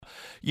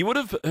You would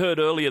have heard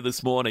earlier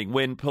this morning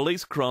when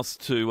police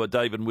crossed to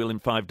Dave and Will in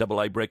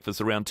 5AA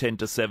breakfast around 10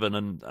 to 7,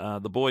 and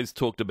the boys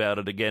talked about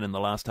it again in the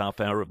last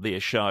half hour of their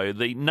show.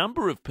 The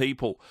number of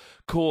people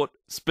caught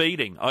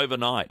speeding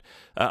overnight.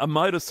 A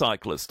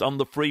motorcyclist on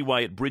the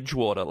freeway at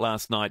Bridgewater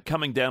last night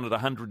coming down at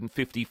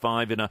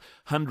 155 in a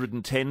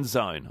 110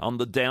 zone on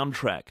the down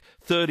track.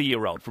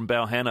 30-year-old from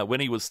Balhanna,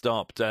 when he was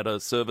stopped at a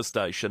service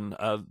station,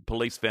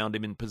 police found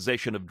him in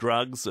possession of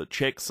drugs.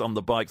 Checks on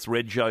the bike's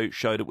rego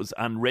showed it was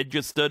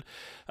unregistered.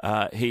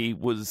 He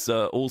was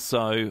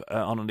also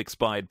on an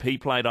expired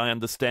P-plate, I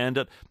understand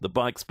it. The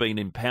bike's been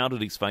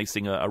impounded. He's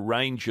facing a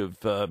range of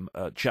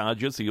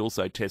charges. He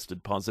also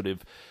tested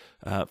positive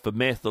for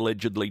meth,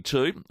 allegedly,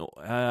 too.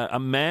 A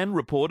man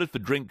reported for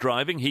drink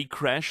driving. He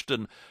crashed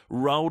and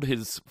rolled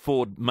his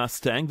Ford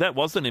Mustang. That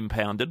wasn't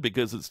impounded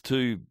because it's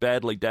too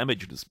badly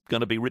damaged. It's going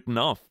to be written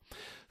off.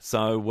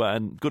 So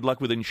and good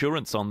luck with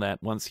insurance on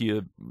that once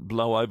you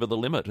blow over the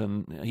limit.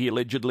 And he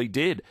allegedly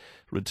did.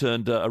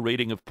 Returned a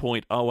reading of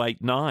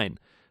 .089.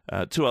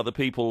 Two other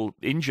people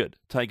injured,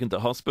 taken to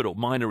hospital.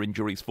 Minor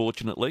injuries,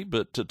 fortunately,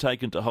 but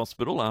taken to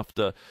hospital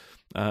after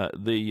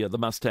the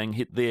Mustang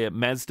hit their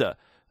Mazda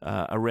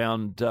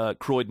around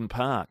Croydon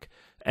Park.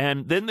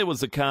 And then there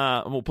was a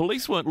car. Well,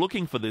 police weren't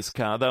looking for this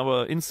car. They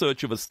were in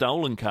search of a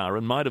stolen car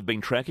and might have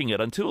been tracking it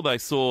until they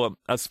saw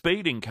a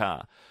speeding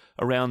car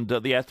around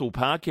the Athol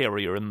Park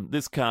area, and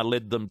this car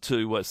led them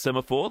to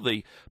Semaphore.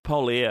 The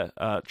Polair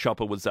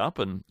chopper was up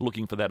and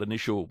looking for that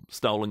initial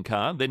stolen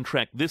car, then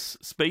tracked this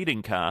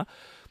speeding car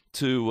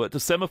to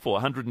Semaphore,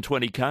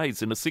 120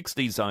 k's in a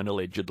 60 zone,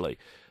 allegedly.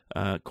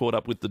 Caught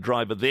up with the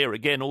driver there.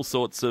 Again, all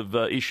sorts of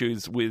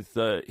issues with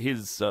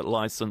his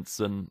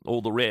licence and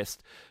all the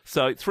rest.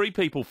 So 3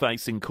 people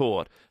facing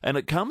court, and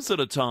it comes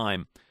at a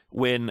time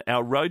when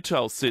our road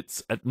toll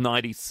sits at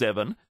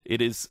 97.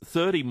 It is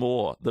 30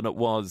 more than it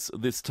was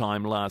this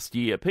time last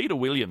year. Peter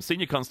Williams,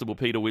 Senior Constable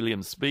Peter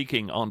Williams,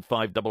 speaking on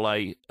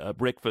 5AA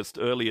breakfast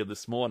earlier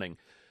this morning,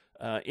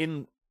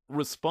 in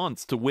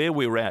response to where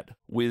we're at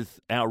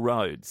with our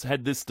roads,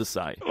 had this to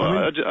say. Well,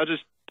 I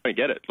just don't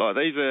get it. Like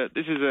these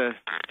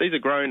are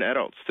grown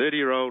adults,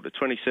 30-year-old, a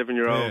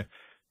 27-year-old,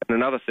 and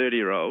another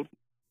 30-year-old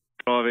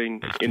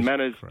driving in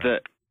manners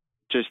that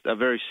just are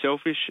very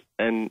selfish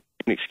and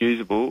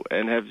inexcusable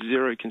and have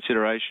zero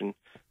consideration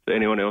for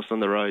anyone else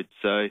on the road.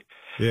 So I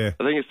think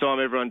it's time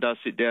everyone does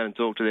sit down and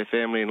talk to their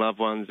family and loved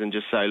ones and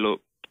just say, look,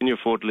 can you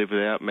afford to live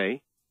without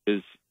me?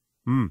 Because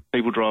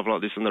people drive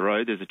like this on the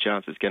road, there's a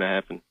chance it's going to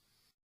happen.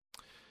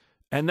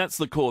 And that's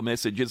the core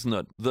message, isn't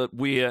it? That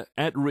we're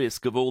at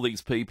risk of all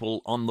these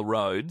people on the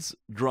roads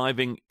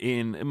driving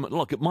in.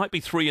 Look, it might be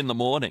 3 in the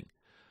morning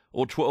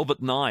or 12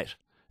 at night.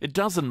 It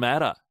doesn't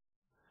matter.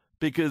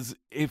 Because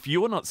if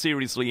you're not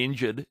seriously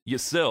injured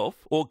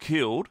yourself or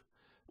killed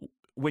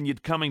when you're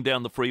coming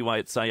down the freeway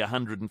at, say,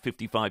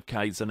 155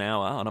 k's an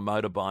hour on a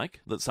motorbike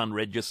that's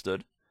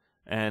unregistered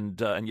and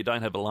you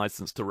don't have a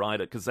licence to ride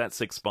it because that's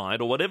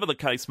expired or whatever the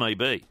case may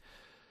be,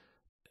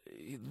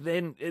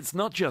 then it's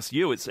not just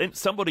you. It's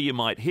somebody you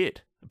might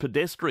hit, a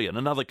pedestrian,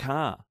 another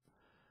car.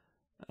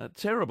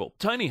 Terrible.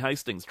 Tony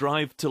Hastings,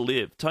 Drive to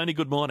Live. Tony,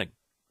 good morning.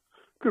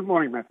 Good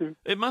morning, Matthew.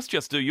 It must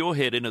just do your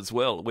head in as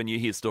well when you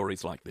hear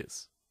stories like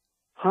this.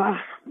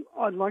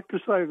 I'd like to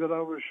say that I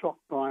was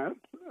shocked by it,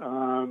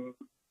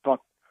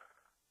 but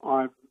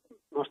I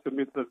must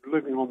admit that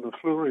living on the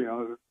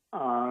Flurio,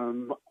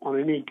 on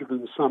any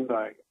given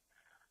Sunday,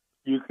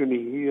 you can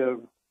hear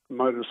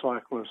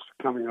motorcyclists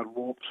coming at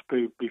warp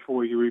speed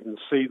before you even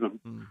see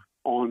them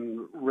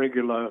on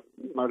regular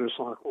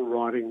motorcycle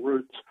riding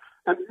routes.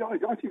 And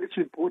I think it's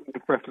important to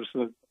preface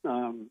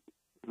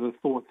the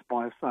thoughts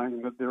by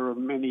saying that there are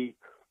many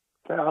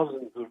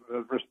thousands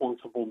of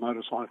responsible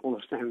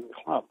motorcyclists and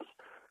clubs,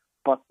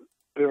 but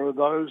there are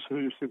those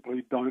who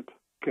simply don't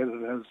get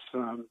it, as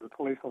the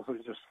police officer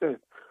just said.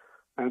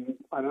 And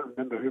I don't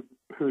remember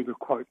who the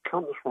quote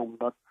comes from,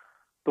 but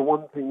the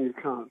one thing you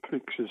can't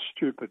fix is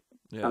stupid.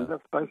 Yeah. And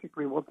that's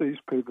basically what these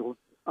people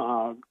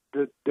are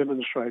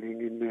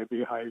demonstrating in their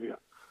behaviour.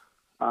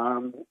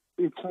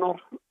 It's not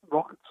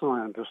rocket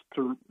science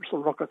to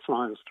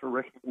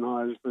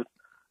recognise that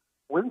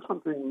when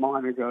something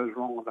minor goes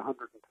wrong with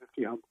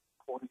 150,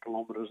 140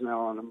 kilometres an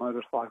hour on a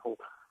motorcycle,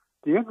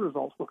 the end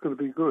result's not going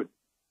to be good.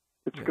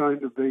 It's going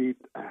to be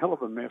a hell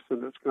of a mess,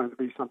 and it's going to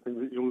be something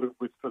that you'll live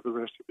with for the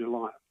rest of your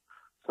life.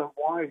 So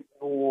why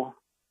ignore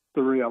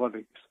the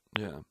realities?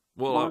 Yeah.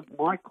 Well,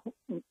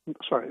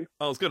 sorry.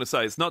 I was going to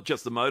say, it's not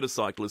just the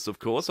motorcyclists, of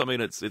course. I mean,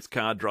 it's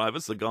car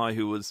drivers. The guy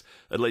who was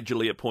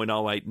allegedly at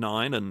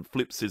 .089 and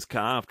flips his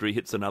car after he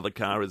hits another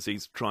car as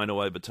he's trying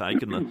to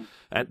overtake. And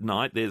at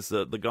night, there's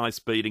the guy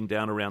speeding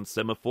down around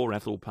Semaphore,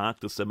 Athol Park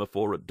to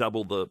Semaphore at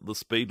double the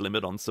speed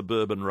limit on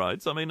suburban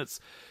roads. I mean, it's,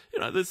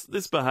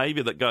 this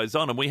behaviour that goes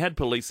on. And we had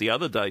police the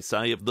other day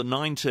say of the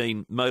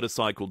 19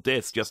 motorcycle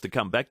deaths, just to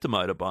come back to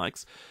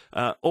motorbikes,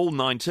 all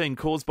 19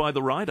 caused by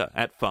the rider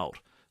at fault.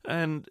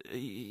 And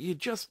you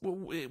just,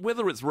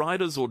 whether it's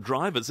riders or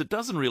drivers, it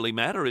doesn't really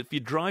matter. If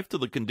you drive to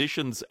the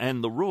conditions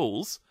and the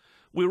rules,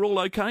 we're all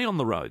okay on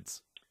the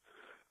roads.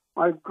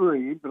 I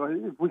agree, but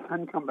if we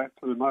can come back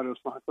to the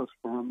motorcyclists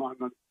for a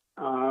moment,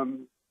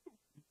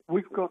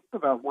 we've got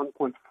about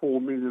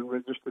 1.4 million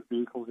registered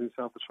vehicles in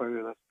South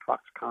Australia. That's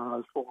trucks,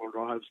 cars, four-wheel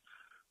drives,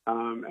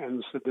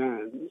 and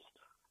sedans.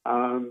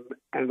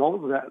 And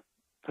of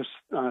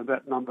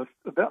that number,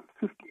 about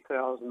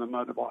 50,000 are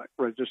motorbike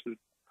registered.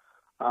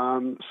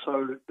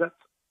 So that's,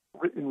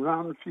 in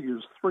round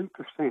figures, 3%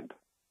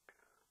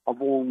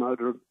 of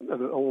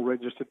all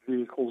registered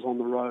vehicles on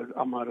the road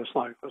are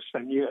motorcyclists,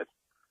 and yet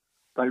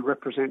they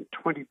represent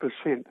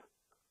 20%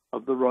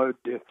 of the road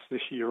deaths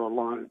this year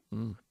alone.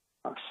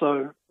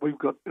 So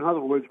in other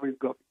words, we've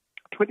got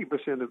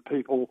 20% of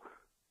people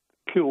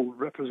killed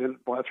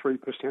represented by 3%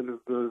 of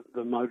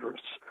the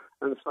motorists.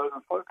 And so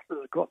the focus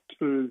has got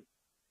to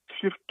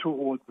shift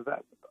towards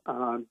that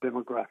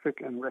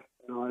demographic and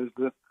recognise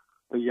that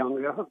the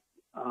younger,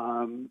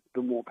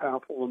 the more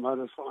powerful the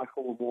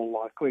motorcycle, the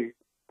more likely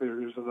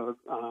there is a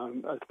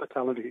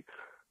fatality.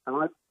 And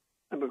I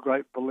am a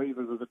great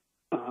believer that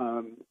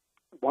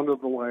one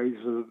of the ways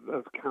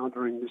of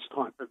countering this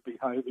type of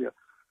behaviour,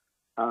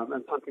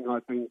 and something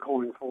I've been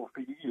calling for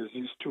years,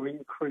 is to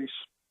increase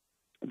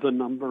the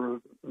number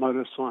of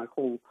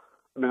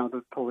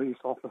motorcycle-mounted police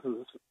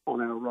officers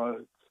on our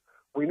roads.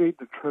 We need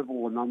to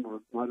treble the number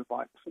of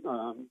motorbikes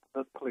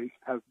that police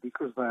have,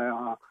 because they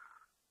are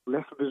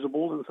less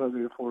visible and so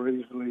therefore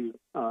easier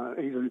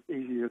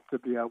to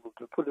be able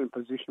to put in a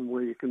position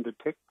where you can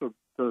detect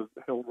the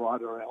held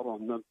rider out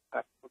on the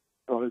back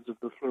roads of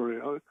the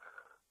Fluorio.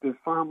 They're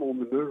far more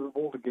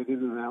manoeuvrable to get in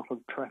and out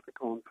of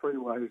traffic on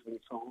freeways and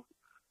so on.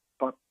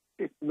 But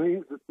it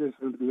means that there's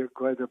going to be a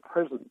greater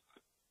presence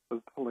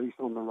of police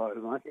on the road.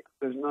 And I think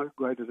there's no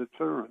greater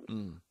deterrent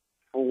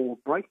for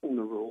breaking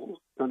the rules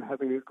than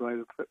having a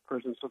greater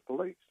presence of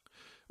police.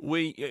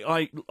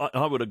 I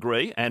would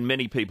agree, and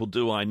many people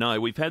do, I know.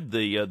 We've had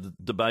the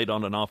debate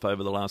on and off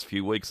over the last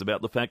few weeks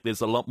about the fact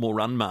there's a lot more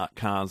unmarked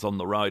cars on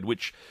the road,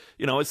 which,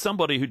 as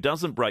somebody who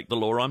doesn't break the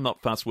law, I'm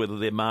not fussed whether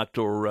they're marked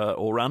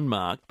or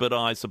unmarked, but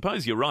I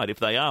suppose you're right. If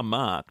they are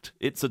marked,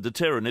 it's a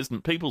deterrent, isn't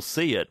it? People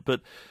see it,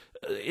 but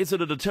is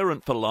it a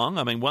deterrent for long?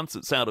 I mean, once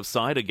it's out of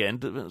sight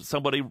again,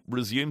 somebody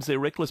resumes their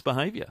reckless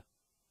behaviour.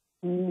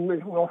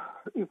 Well,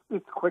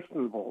 it's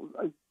questionable.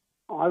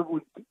 I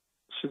would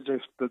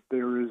suggest that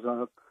there is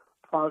a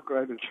far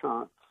greater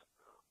chance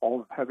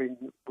of having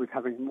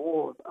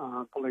more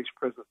police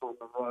presence on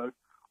the road,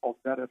 of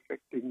that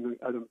affecting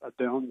a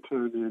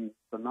downturn in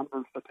the number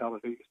of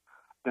fatalities,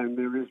 than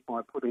there is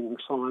by putting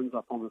signs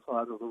up on the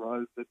side of the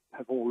road that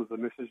have all of the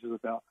messages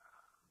about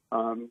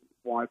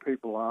why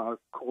people are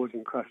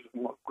causing crashes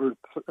and what groups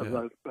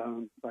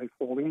they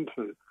fall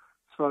into.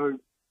 So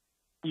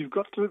you've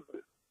got to,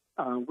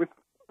 with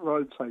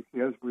road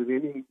safety, as with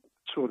any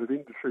sort of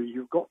industry,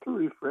 you've got to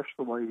refresh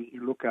the way that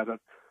you look at it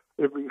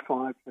every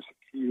 5 to 6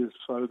 years,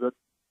 so that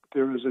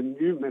there is a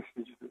new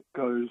message that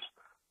goes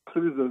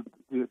to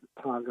the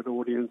target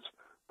audience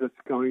that's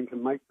going to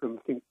make them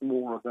think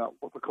more about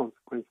what the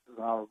consequences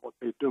are of what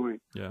they're doing.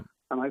 Yeah.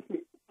 And I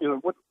think,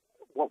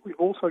 what we've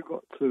also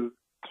got to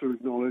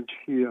acknowledge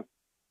here,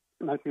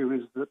 Matthew,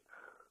 is that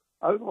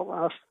over the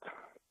last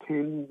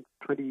 10,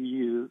 20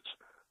 years,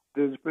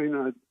 there's been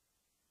a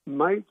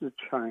major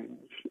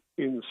change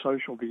in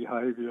social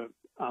behaviour,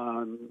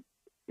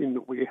 in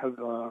that we have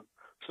a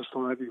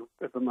society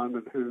at the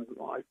moment who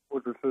I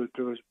would refer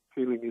to as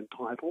feeling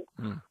entitled,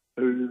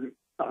 who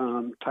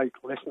take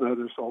less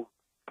notice of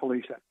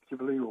police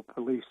activity or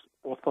police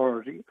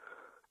authority.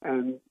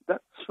 And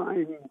that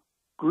same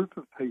group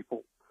of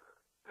people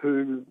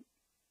who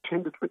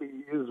 10 to 20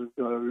 years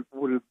ago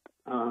would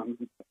have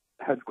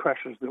had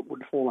crashes that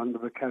would fall under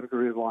the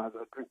category of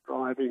either drink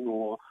driving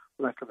or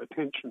lack of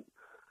attention,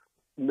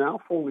 now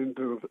fall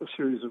into a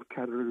series of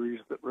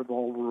categories that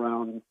revolve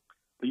around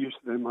the use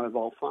of their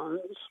mobile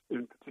phones,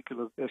 in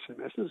particular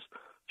SMSs,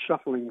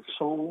 shuffling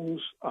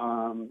songs,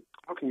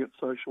 looking at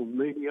social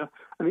media,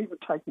 and even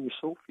taking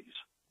selfies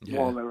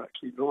while they're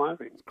actually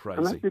driving. It's crazy.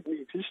 And that didn't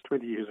exist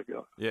 20 years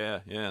ago. Yeah,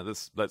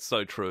 that's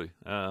so true.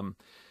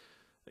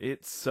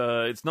 It's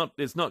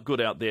not good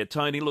out there,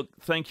 Tony. Look,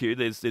 thank you.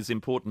 There's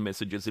important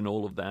messages in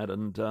all of that,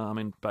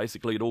 and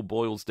basically it all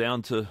boils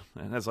down to,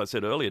 as I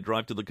said earlier,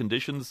 drive to the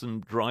conditions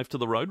and drive to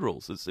the road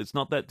rules. It's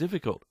not that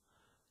difficult.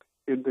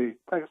 Indeed.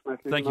 Thanks,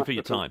 Matthew. Thank you for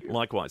your time.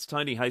 Likewise,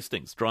 Tony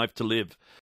Hastings, Drive to Live.